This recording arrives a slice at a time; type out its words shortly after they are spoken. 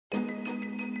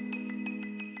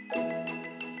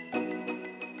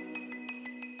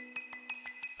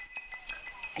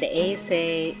The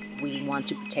ASA, we want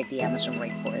to protect the Amazon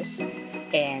rainforest,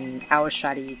 and our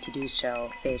strategy to do so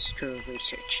is through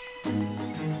research.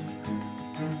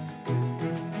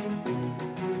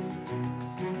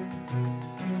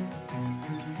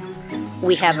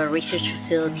 We have a research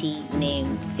facility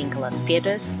named Finca Las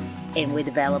Piedras, and we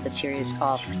develop a series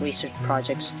of research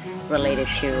projects related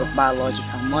to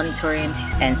biological monitoring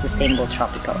and sustainable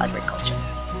tropical agriculture.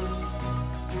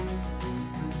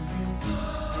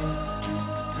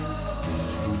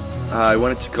 I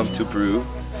wanted to come to Peru,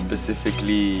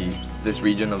 specifically this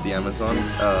region of the Amazon,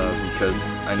 because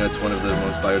I know it's one of the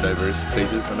most biodiverse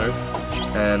places on Earth,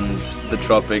 and the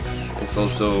tropics is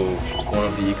also one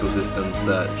of the ecosystems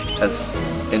that has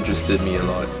interested me a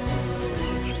lot.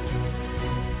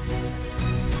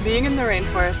 Being in the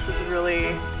rainforest is a really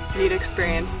neat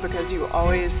experience because you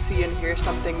always see and hear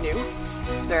something new.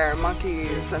 There are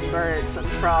monkeys and birds and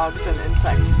frogs and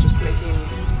insects just making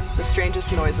the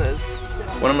strangest noises.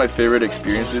 One of my favorite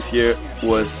experiences here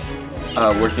was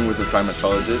working with a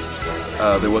primatologist.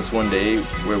 There was one day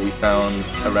where we found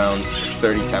around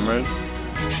 30 tamarins,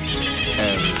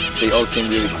 and they all came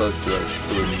really close to us.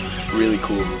 It was really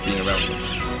cool being around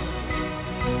them.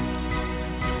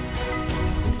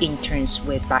 Interns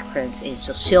with backgrounds in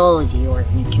sociology or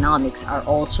in economics are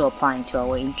also applying to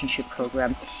our internship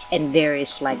program, and there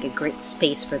is like a great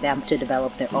space for them to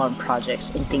develop their own projects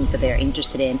and things that they're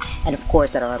interested in, and of course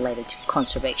that are related to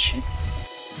conservation.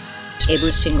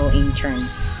 Every single intern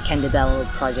can develop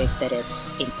a project that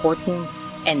is important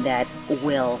and that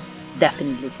will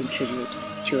definitely contribute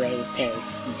to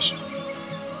ASA's mission.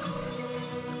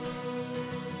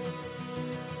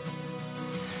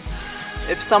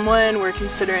 If someone were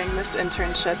considering this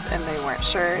internship and they weren't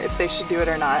sure if they should do it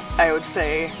or not, I would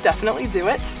say definitely do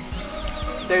it.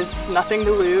 There's nothing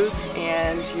to lose,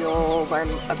 and you'll learn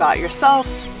about yourself,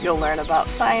 you'll learn about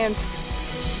science.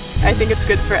 I think it's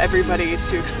good for everybody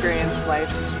to experience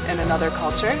life in another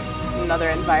culture, another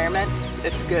environment.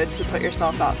 It's good to put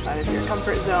yourself outside of your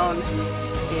comfort zone,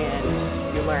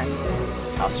 and you learn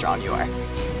how strong you are.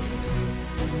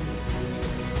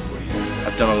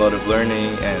 I've done a lot of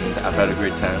learning and I've had a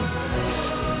great time.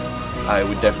 I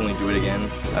would definitely do it again.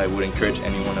 I would encourage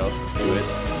anyone else to do it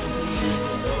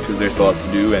because there's a lot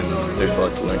to do and there's a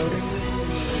lot to learn here.